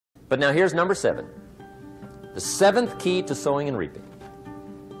But now here's number 7. The 7th key to sowing and reaping.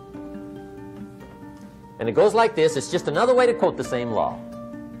 And it goes like this. It's just another way to quote the same law.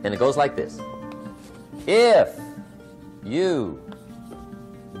 And it goes like this. If you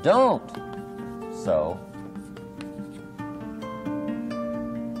don't sow,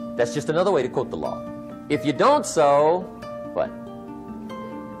 that's just another way to quote the law. If you don't sow, what?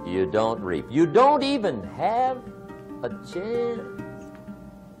 You don't reap. You don't even have a chance.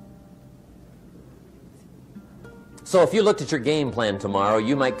 So if you looked at your game plan tomorrow,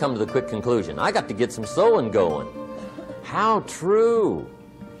 you might come to the quick conclusion, I got to get some sowing going. How true.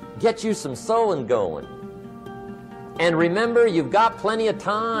 Get you some sowing going. And remember, you've got plenty of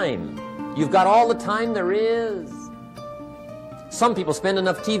time. You've got all the time there is. Some people spend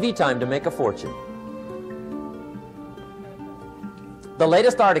enough TV time to make a fortune. The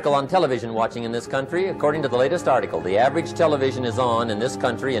latest article on television watching in this country, according to the latest article, the average television is on in this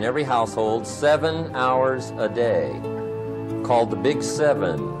country in every household 7 hours a day, called the Big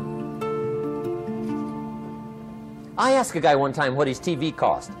 7. I asked a guy one time what his TV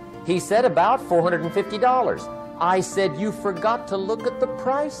cost. He said about $450. I said, you forgot to look at the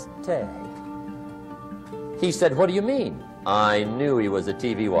price tag. He said, what do you mean? I knew he was a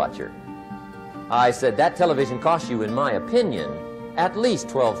TV watcher. I said, that television costs you, in my opinion, at least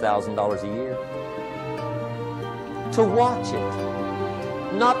 $12,000 a year. To watch it,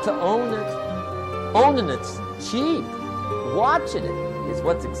 not to own it. Owning it's cheap. Watching it is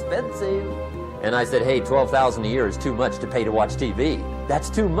what's expensive. And I said, hey, $12,000 a year is too much to pay to watch TV. That's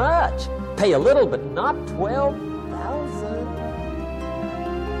too much. Pay a little, but not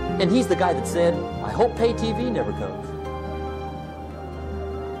 $12,000. And he's the guy that said, I hope pay TV never comes.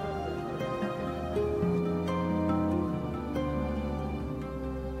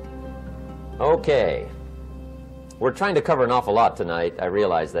 Okay, we're trying to cover an awful lot tonight, I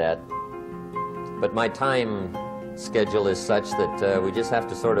realize that, but my time schedule is such that we just have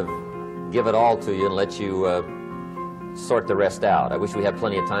to sort of give it all to you and let you sort the rest out. I wish we had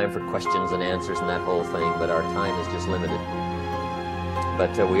plenty of time for questions and answers and that whole thing, but our time is just limited.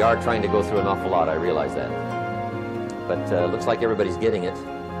 But we are trying to go through an awful lot, I realize that. But looks like everybody's getting it.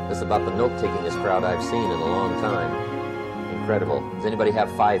 This is about the note-takingest crowd I've seen in a long time. Incredible. Does anybody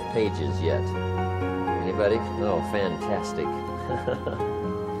have 5 pages yet? Anybody? Oh, fantastic.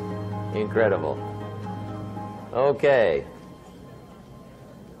 Incredible. Okay.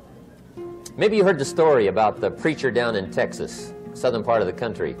 Maybe you heard the story about the preacher down in Texas, southern part of the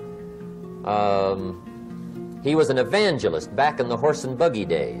country. He was an evangelist back in the horse and buggy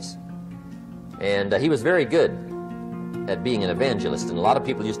days. And he was very good at being an evangelist, and a lot of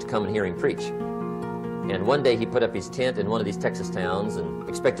people used to come and hear him preach. And one day he put up his tent in one of these Texas towns and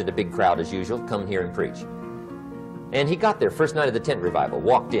expected a big crowd as usual to come hear him preach. And he got there first night of the tent revival,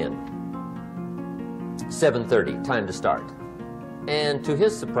 walked in, 7:30, time to start. And to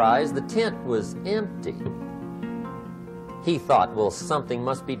his surprise, the tent was empty. He thought, well, something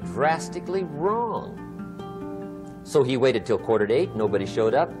must be drastically wrong. So he waited till 7:45, nobody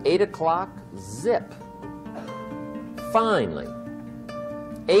showed up. 8 o'clock, zip. Finally,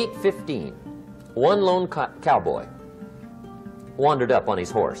 8:15. One lone cowboy wandered up on his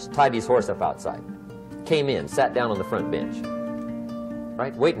horse, tied his horse up outside, came in, sat down on the front bench,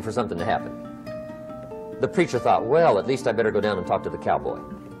 right, waiting for something to happen. The preacher thought, well, at least I better go down and talk to the cowboy.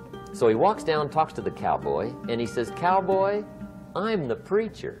 So he walks down, talks to the cowboy, and he says, Cowboy, I'm the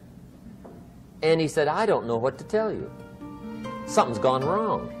preacher. And he said, I don't know what to tell you. Something's gone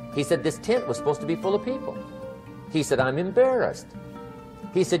wrong. He said, this tent was supposed to be full of people. He said, I'm embarrassed.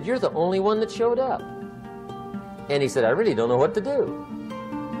 He said, you're the only one that showed up. And he said, I really don't know what to do.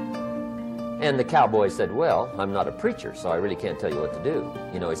 And the cowboy said, well, I'm not a preacher, so I really can't tell you what to do.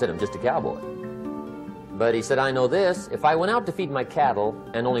 You know, he said, I'm just a cowboy. But he said, I know this, if I went out to feed my cattle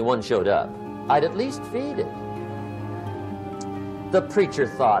and only one showed up, I'd at least feed it. The preacher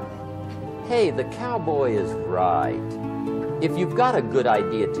thought, hey, the cowboy is right. If you've got a good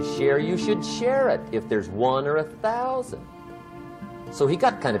idea to share, you should share it, if there's 1 or 1,000. So he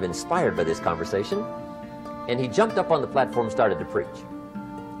got kind of inspired by this conversation, and he jumped up on the platform and started to preach.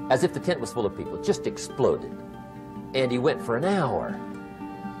 As if the tent was full of people, it just exploded. And he went for an hour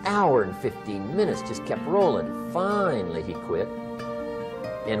and 15 minutes, just kept rolling. Finally, he quit.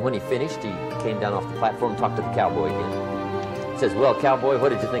 And when he finished, he came down off the platform, talked to the cowboy again. He says, well, cowboy, what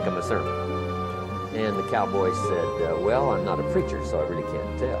did you think of my sermon? And the cowboy said, well, I'm not a preacher, so I really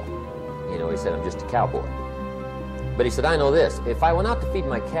can't tell. You know, he said, I'm just a cowboy. But he said, I know this, if I went out to feed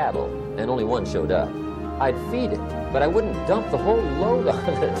my cattle and only one showed up, I'd feed it, but I wouldn't dump the whole load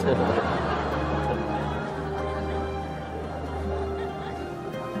on it.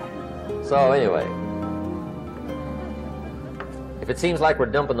 So anyway, if it seems like we're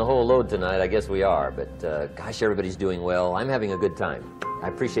dumping the whole load tonight, I guess we are. But gosh, everybody's doing well. I'm having a good time. I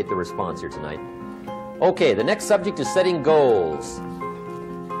appreciate the response here tonight. Okay, the next subject is setting goals.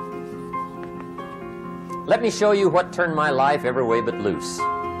 Let me show you what turned my life every way but loose.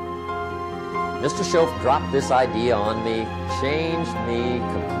 Mr. Schoaf dropped this idea on me, changed me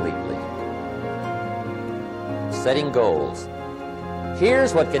completely. Setting goals.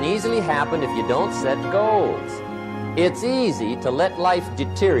 Here's what can easily happen if you don't set goals. It's easy to let life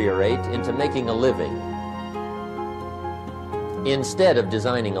deteriorate into making a living instead of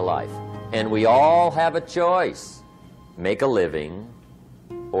designing a life. And we all have a choice. Make a living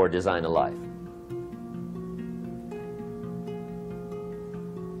or design a life.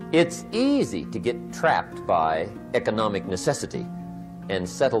 It's easy to get trapped by economic necessity and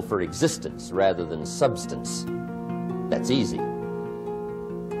settle for existence rather than substance. That's easy.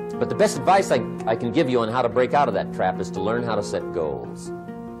 But the best advice I can give you on how to break out of that trap is to learn how to set goals.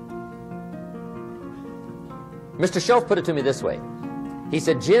 Mr. Schoaf put it to me this way. He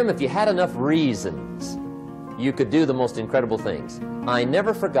said, Jim, if you had enough reasons, you could do the most incredible things. I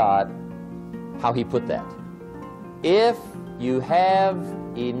never forgot how he put that. If you have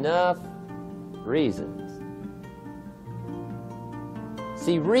enough reasons.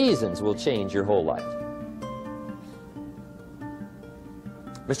 See, reasons will change your whole life.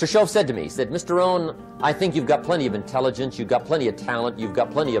 Mr. Schoaf said to me, he said, Mr. Rohn, I think you've got plenty of intelligence, you've got plenty of talent, you've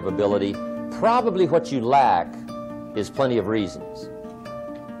got plenty of ability. Probably what you lack is plenty of reasons.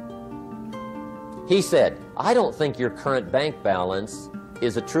 He said, I don't think your current bank balance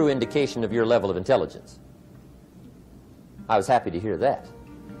is a true indication of your level of intelligence. I was happy to hear that.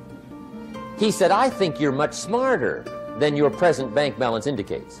 He said, I think you're much smarter than your present bank balance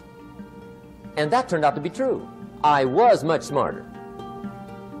indicates. And that turned out to be true. I was much smarter.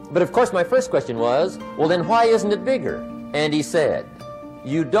 But of course my first question was, well then why isn't it bigger? And he said,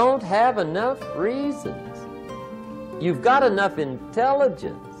 you don't have enough reasons. You've got enough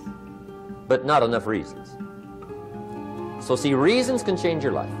intelligence, but not enough reasons. So see, reasons can change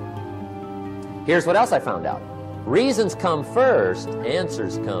your life. Here's what else I found out. Reasons come first,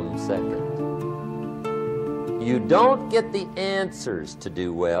 answers come second. You don't get the answers to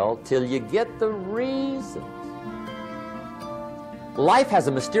do well till you get the reasons. Life has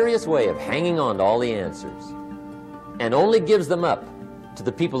a mysterious way of hanging on to all the answers and only gives them up to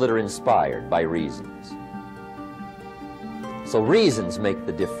the people that are inspired by reasons. So reasons make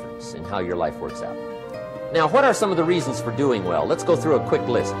the difference in how your life works out. Now, what are some of the reasons for doing well? Let's go through a quick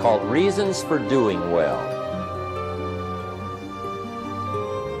list called Reasons for Doing Well.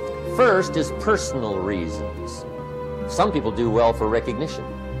 First is personal reasons. Some people do well for recognition.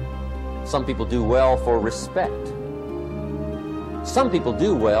 Some people do well for respect. Some people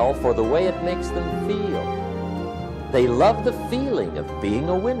do well for the way it makes them feel. They love the feeling of being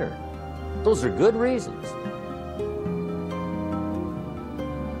a winner. Those are good reasons.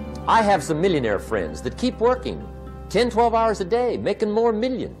 I have some millionaire friends that keep working 10, 12 hours a day, making more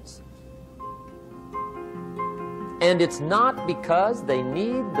millions. And it's not because they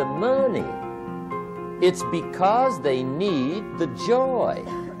need the money. It's because they need the joy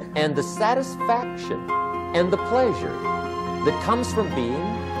and the satisfaction and the pleasure that comes from being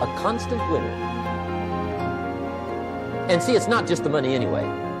a constant winner. And see, it's not just the money anyway.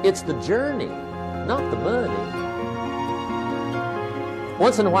 It's the journey, not the money.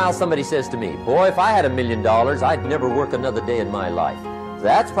 Once in a while somebody says to me, boy, if I had $1 million, I'd never work another day in my life.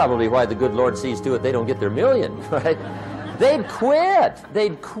 That's probably why the good Lord sees to it they don't get their million, right? They'd quit.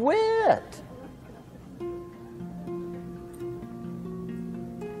 They'd quit.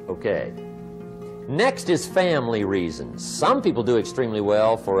 Okay. Next is family reasons. Some people do extremely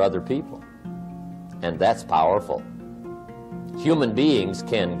well for other people, and that's powerful. Human beings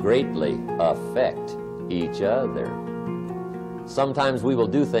can greatly affect each other. Sometimes we will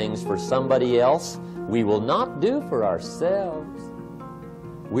do things for somebody else we will not do for ourselves.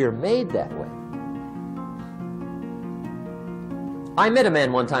 We're made that way. I met a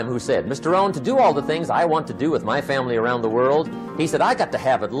man one time who said, Mr. Rohn, to do all the things I want to do with my family around the world, he said, I got to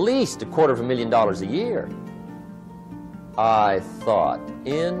have at least $250,000 a year. I thought,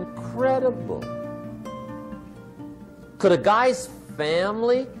 incredible. Could a guy's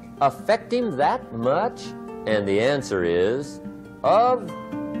family affect him that much? And the answer is, of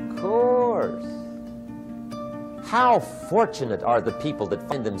course. How fortunate are the people that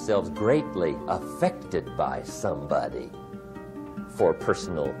find themselves greatly affected by somebody for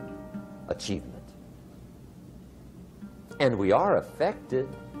personal achievement. And we are affected.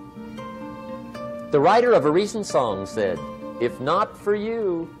 The writer of a recent song said, if not for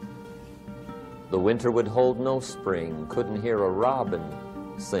you, The winter would hold no spring, couldn't hear a robin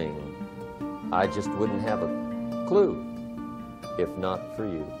sing. I just wouldn't have a clue if not for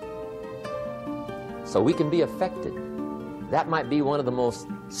you. So we can be affected. That might be one of the most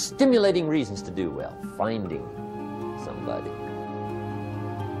stimulating reasons to do well, finding somebody.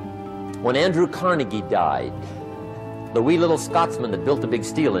 When Andrew Carnegie died, the wee little Scotsman that built the big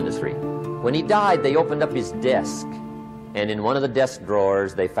steel industry, when he died, they opened up his desk, and in one of the desk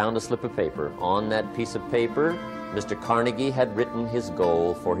drawers, they found a slip of paper. On that piece of paper, Mr. Carnegie had written his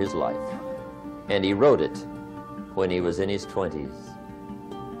goal for his life, and he wrote it when he was in his 20s.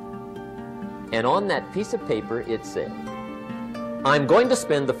 And on that piece of paper, it said, I'm going to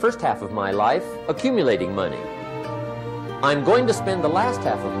spend the first half of my life accumulating money. I'm going to spend the last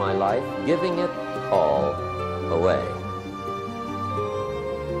half of my life giving it all away.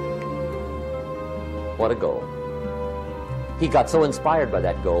 What a goal. He got so inspired by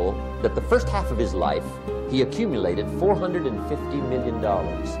that goal that the first half of his life, he accumulated $450 million.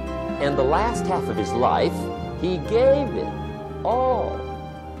 And the last half of his life, he gave it all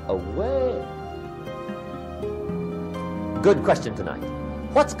away. Good question tonight.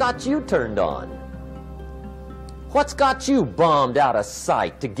 What's got you turned on? What's got you bombed out of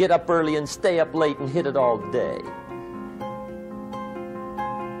sight to get up early and stay up late and hit it all day?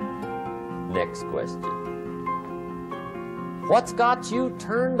 Next question. What's got you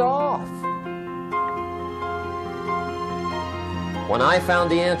turned off? When I found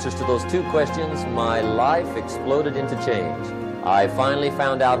the answers to those two questions, my life exploded into change. I finally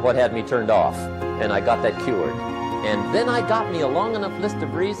found out what had me turned off, and I got that cured. And then I got me a long enough list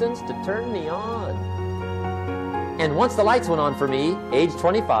of reasons to turn me on. And once the lights went on for me, age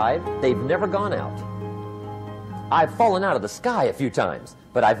 25, they've never gone out. I've fallen out of the sky a few times,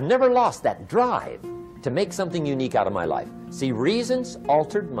 but I've never lost that drive to make something unique out of my life. See, reasons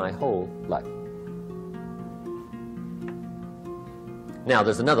altered my whole life. Now,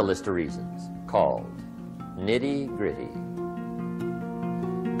 there's another list of reasons called nitty-gritty.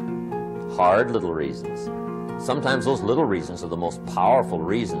 Hard little reasons. Sometimes those little reasons are the most powerful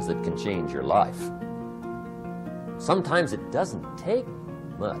reasons that can change your life. Sometimes it doesn't take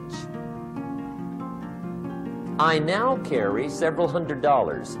much. I now carry several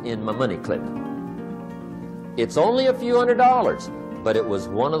 $100s in my money clip. It's only a few $100s, but it was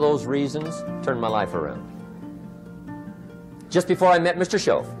one of those reasons turned my life around. Just before I met Mr.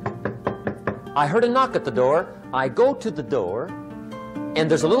 Schoaf, I heard a knock at the door. I go to the door,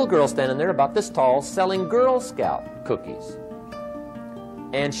 and there's a little girl standing there about this tall selling Girl Scout cookies.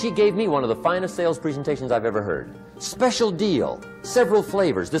 And she gave me one of the finest sales presentations I've ever heard. Special deal, several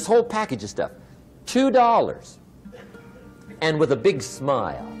flavors, this whole package of stuff, $2. And with a big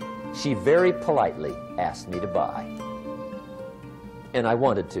smile, she very politely asked me to buy. And I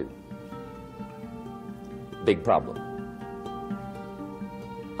wanted to. Big problem.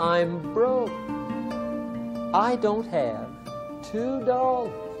 I'm broke. I don't have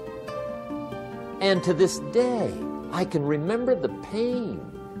 $2. And to this day, I can remember the pain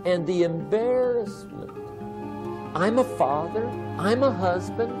and the embarrassment. I'm a father, I'm a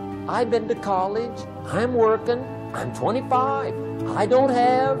husband, I've been to college, I'm working, I'm 25, I don't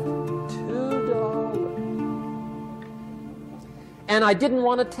have $2. And I didn't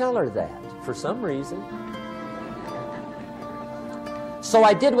want to tell her that for some reason. So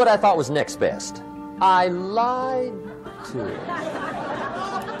I did what I thought was next best. I lied to her.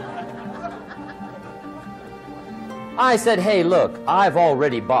 I said, hey, look, I've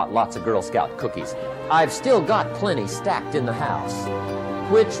already bought lots of Girl Scout cookies. I've still got plenty stacked in the house,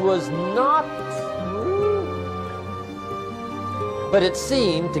 which was not true. But it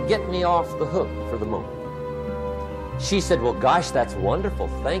seemed to get me off the hook for the moment. She said, well, gosh, that's wonderful.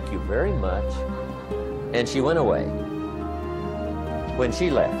 Thank you very much. And she went away. When she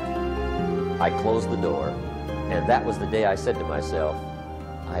left, I closed the door, and that was the day I said to myself,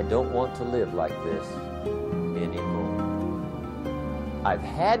 I don't want to live like this anymore. I've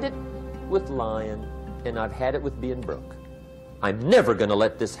had it with lying, and I've had it with being broke. I'm never going to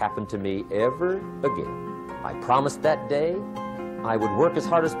let this happen to me ever again. I promised that day I would work as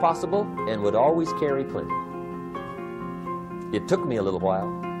hard as possible and would always carry plenty. It took me a little while,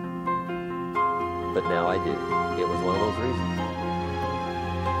 but now I do. It was one of those reasons.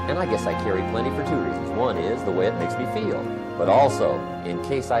 And I guess I carry plenty for two reasons. One is the way it makes me feel, but also in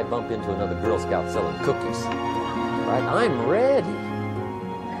case I bump into another Girl Scout selling cookies. Right? I'm ready.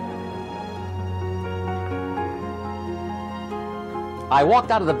 I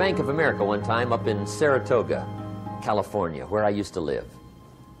walked out of the Bank of America one time up in Saratoga, California, where I used to live.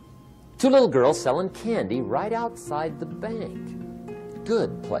 Two little girls selling candy right outside the bank.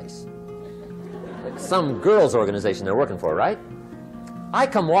 Good place. Like some girls' organization they're working for, right? I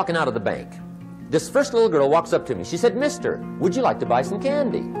come walking out of the bank. This first little girl walks up to me. She said, "Mister, would you like to buy some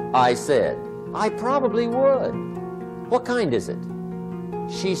candy?" I said, "I probably would. What kind is it?"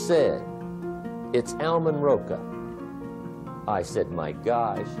 She said, "It's almond roca." I said, "My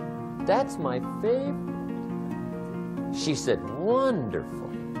gosh, that's my favorite." She said, "Wonderful."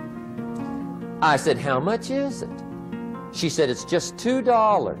 I said, "How much is it?" She said, "It's just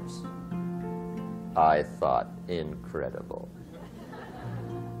 $2. I thought, incredible.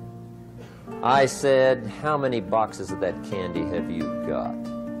 I said, "How many boxes of that candy have you got?"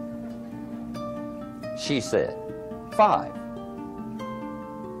 She said, 5.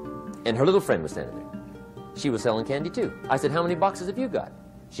 And her little friend was standing there. She was selling candy too. I said, "How many boxes have you got?"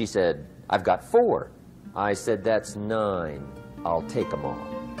 She said, "I've got 4. I said, "That's 9. I'll take them all."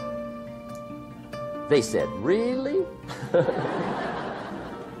 They said, "Really?"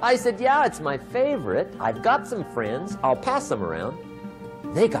 I said, "Yeah, it's my favorite. I've got some friends. I'll pass them around."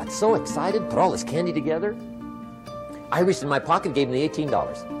 They got so excited, put all this candy together. I reached in my pocket, gave them the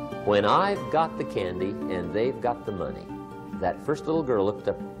 $18. When I've got the candy and they've got the money, that first little girl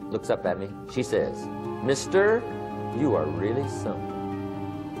looks up at me. She says, "Mister, you are really something."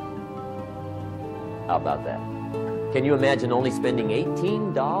 How about that? Can you imagine only spending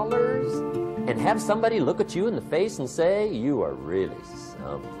 $18 and have somebody look at you in the face and say, "You are really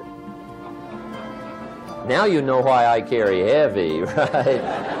something"? Now you know why I carry heavy, right?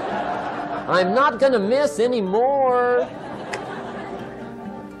 I'm not going to miss anymore.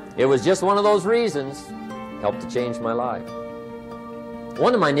 It was just one of those reasons. Helped to change my life.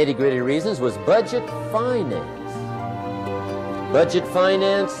 One of my nitty-gritty reasons was budget finance. Budget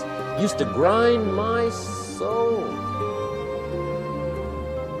finance used to grind my soul.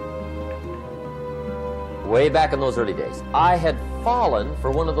 Way back in those early days, I had fallen for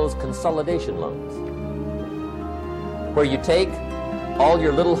one of those consolidation loans, where you take all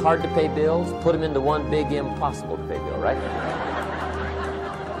your little hard-to-pay bills, put them into one big impossible-to-pay bill, right?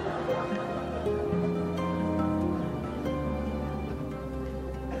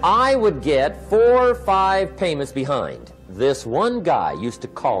 I would get 4 or 5 payments behind. This one guy used to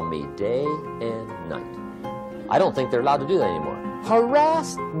call me day and night. I don't think they're allowed to do that anymore.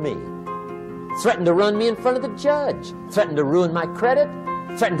 Harassed me. Threatened to run me in front of the judge. Threatened to ruin my credit.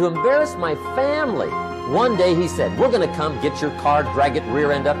 Threatened to embarrass my family. One day he said, "We're going to come get your car, drag it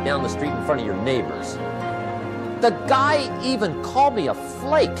rear end up down the street in front of your neighbors." The guy even called me a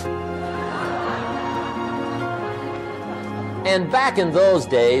flake. And back in those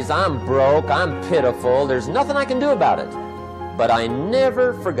days, I'm broke, I'm pitiful, there's nothing I can do about it. But I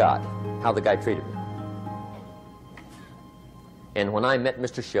never forgot how the guy treated me. And when I met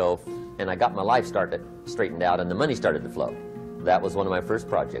Mr. Schoaf and I got my life straightened out and the money started to flow, that was one of my first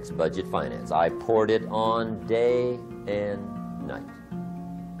projects, budget finance. I poured it on day and night.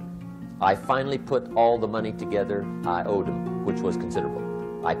 I finally put all the money together I owed him, which was considerable.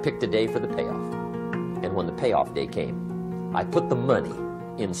 I picked a day for the payoff. And when the payoff day came, I put the money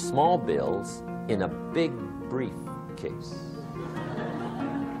in small bills in a big briefcase.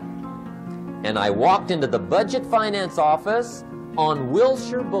 And I walked into the budget finance office on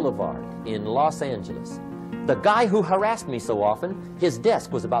Wilshire Boulevard in Los Angeles. The guy who harassed me so often, his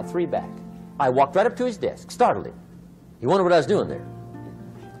desk was about 3 back. I walked right up to his desk, startled him. He wondered what I was doing there.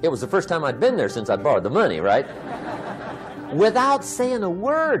 It was the first time I'd been there since I'd borrowed the money, right? Without saying a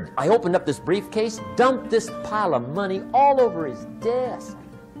word, I opened up this briefcase, dumped this pile of money all over his desk.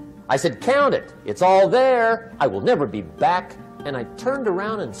 I said, "Count it. It's all there. I will never be back." And I turned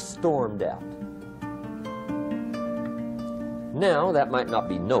around and stormed out. Now, that might not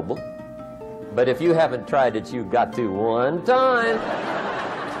be noble, but if you haven't tried it, you've got to one time.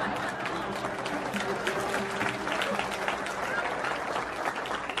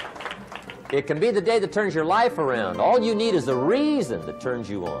 It can be the day that turns your life around. All you need is a reason that turns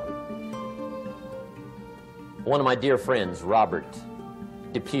you on. One of my dear friends, Robert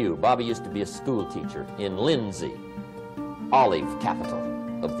Depew, Bobby used to be a school teacher in Lindsay, olive capital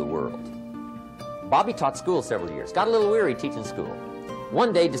of the world. Bobby taught school several years, got a little weary teaching school.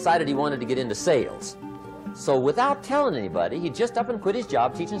 One day decided he wanted to get into sales. So without telling anybody, he just up and quit his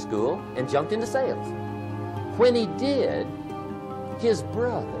job teaching school and jumped into sales. When he did, his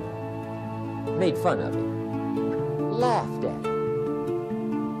brother made fun of him, laughed at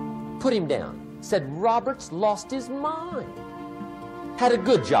him, put him down, said Robert's lost his mind. Had a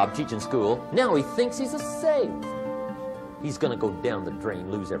good job teaching school, now he thinks he's a sales. He's gonna go down the drain,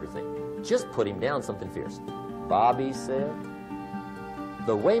 lose everything. Just put him down something fierce. Bobby said,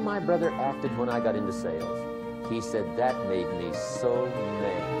 "The way my brother acted when I got into sales," he said, "that made me so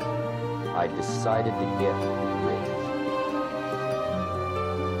mad." I decided to get rich.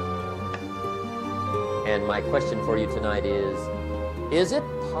 And my question for you tonight is it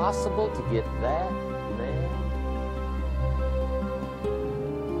possible to get that mad?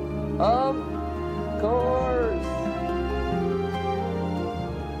 Of course.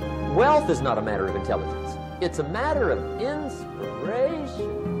 Wealth is not a matter of intelligence. It's a matter of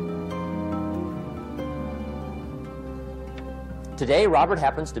inspiration. Today, Robert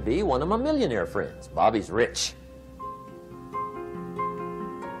happens to be one of my millionaire friends. Bobby's rich.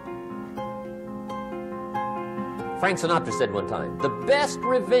 Frank Sinatra said one time, the best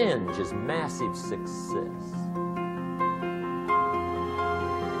revenge is massive success.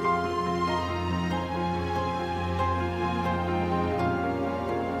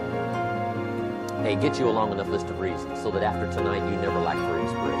 Hey, get you a long enough list of reasons so that after tonight you never lack for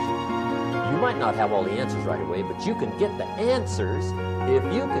inspiration. You might not have all the answers right away, but you can get the answers if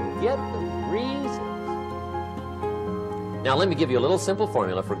you can get the reasons. Now, let me give you a little simple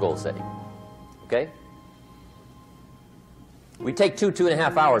formula for goal setting. Okay? We take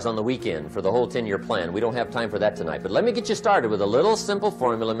 2.5 hours on the weekend for the whole 10-year plan. We don't have time for that tonight. But let me get you started with a little simple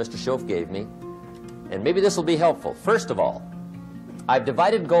formula Mr. Schoaf gave me. And maybe this will be helpful. First of all, I've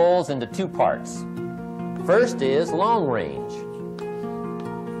divided goals into 2 parts. First is long range.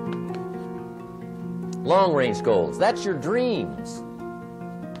 Long range goals. That's your dreams.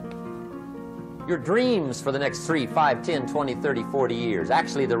 Your dreams for the next 3, 5, 10, 20, 30, 40 years.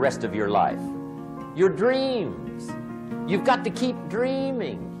 Actually, the rest of your life. Your dreams. You've got to keep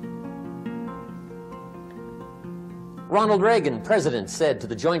dreaming. Ronald Reagan, president, said to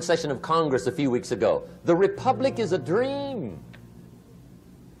the joint session of Congress a few weeks ago, the Republic is a dream.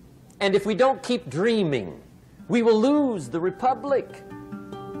 And if we don't keep dreaming, we will lose the Republic.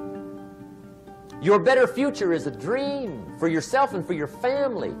 Your better future is a dream for yourself and for your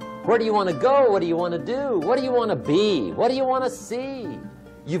family. Where do you want to go? What do you want to do? What do you want to be? What do you want to see?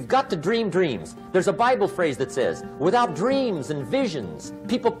 You've got to dream dreams. There's a Bible phrase that says, without dreams and visions,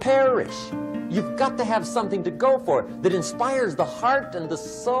 people perish. You've got to have something to go for that inspires the heart and the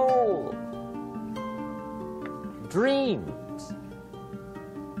soul. Dreams.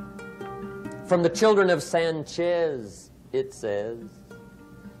 From the children of Sanchez, it says,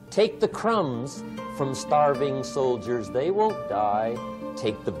 take the crumbs from starving soldiers, they won't die.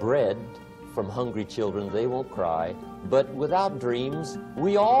 Take the bread from hungry children, they won't cry. But without dreams,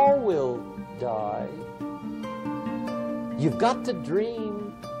 we all will die. You've got to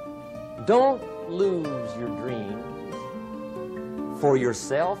dream. Don't lose your dreams. For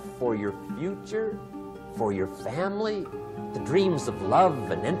yourself, for your future, for your family. The dreams of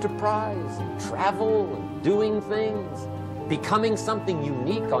love and enterprise and travel and doing things. Becoming something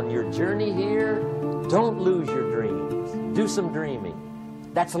unique on your journey here. Don't lose your dreams. Do some dreaming.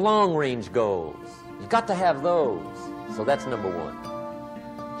 That's long-range goals. You've got to have those. So that's number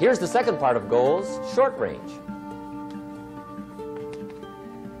 1. Here's the second part of goals, short range.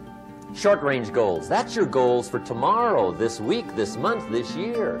 Short range goals. That's your goals for tomorrow, this week, this month, this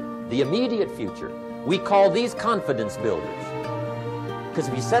year, the immediate future. We call these confidence builders. Because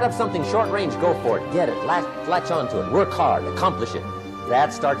if you set up something short range, go for it, get it, latch onto it, work hard, accomplish it.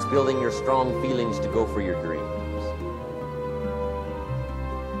 That starts building your strong feelings to go for your dreams.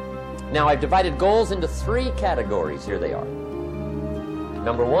 Now, I've divided goals into 3 categories. Here they are.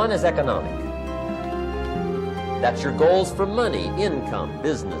 Number 1 is economic. That's your goals for money, income,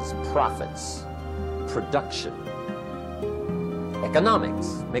 business, profits, production.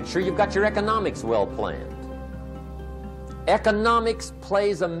 Economics. Make sure you've got your economics well planned. Economics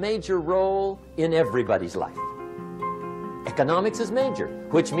plays a major role in everybody's life. Economics is major,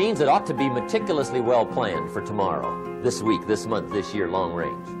 which means it ought to be meticulously well planned for tomorrow, this week, this month, this year, long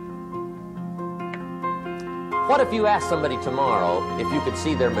range. What if you asked somebody tomorrow if you could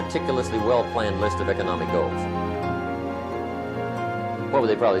see their meticulously well-planned list of economic goals? What would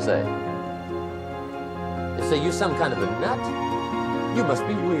they probably say? They'd say, you some kind of a nut? You must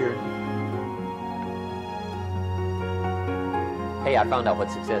be weird. Hey, I found out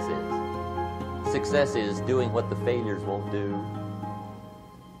what success is. Success is doing what the failures won't do.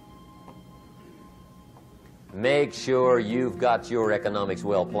 Make sure you've got your economics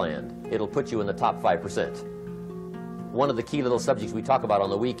well planned. It'll put you in the top 5%. One of the key little subjects we talk about on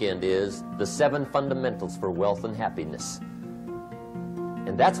the weekend is the 7 fundamentals for wealth and happiness.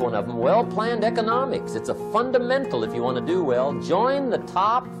 And that's one of them, well-planned economics. It's a fundamental if you want to do well. Join the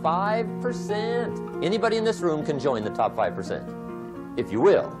top 5%. Anybody in this room can join the top 5%, if you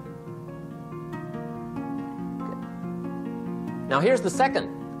will. Okay. Now here's the second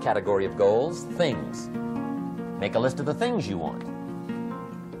category of goals, things. Make a list of the things you want.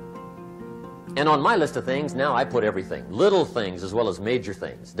 And on my list of things, now I put everything. Little things as well as major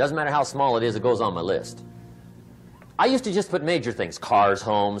things. Doesn't matter how small it is, it goes on my list. I used to just put major things, cars,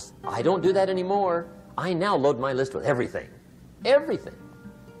 homes. I don't do that anymore. I now load my list with everything. Everything.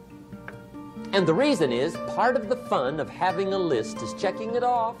 And the reason is, part of the fun of having a list is checking it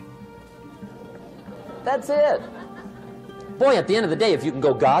off. That's it. Boy, at the end of the day, if you can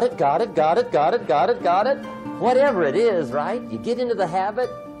go, got it, got it, got it, got it, got it, got it, whatever it is, right? You get into the habit.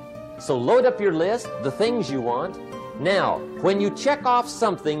 So load up your list, the things you want. Now, when you check off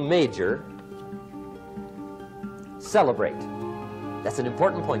something major, celebrate. That's an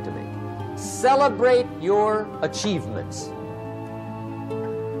important point to make. Celebrate your achievements.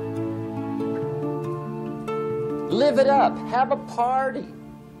 Live it up. Have a party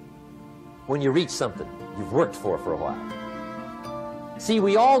when you reach something you've worked for a while. See,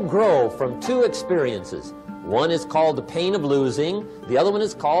 we all grow from two experiences. One is called the pain of losing. The other one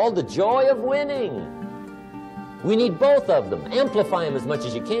is called the joy of winning. We need both of them. Amplify them as much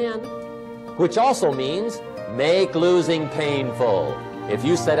as you can, which also means make losing painful. If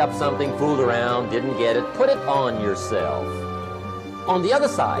you set up something, fooled around, didn't get it, put it on yourself. On the other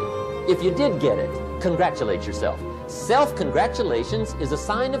side, if you did get it, congratulate yourself. Self-congratulations is a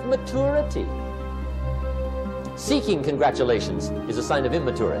sign of maturity. Seeking congratulations is a sign of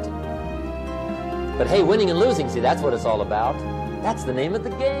immaturity. But hey, winning and losing, see, that's what it's all about. That's the name of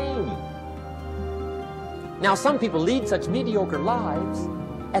the game. Now, some people lead such mediocre lives,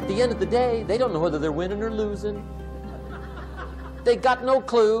 at the end of the day, they don't know whether they're winning or losing. They got no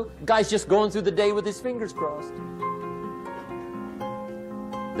clue. Guy's just going through the day with his fingers crossed.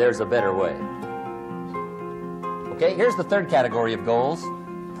 There's a better way. Okay, here's the third category of goals,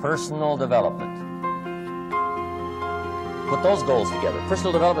 personal development. Put those goals together,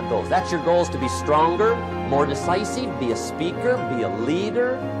 personal development goals. That's your goals to be stronger, more decisive, be a speaker, be a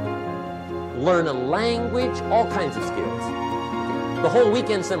leader, learn a language, all kinds of skills. The whole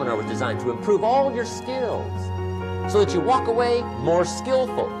weekend seminar was designed to improve all your skills so that you walk away more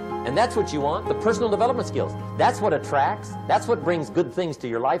skillful. And that's what you want, the personal development skills. That's what attracts, that's what brings good things to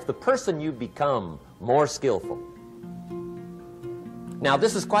your life, the person you become, more skillful. Now,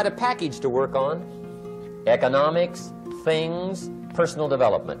 this is quite a package to work on. Economics, things, personal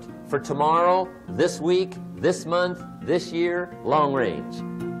development. For tomorrow, this week, this month, this year, long range.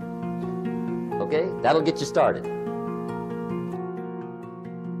 Okay? That'll get you started.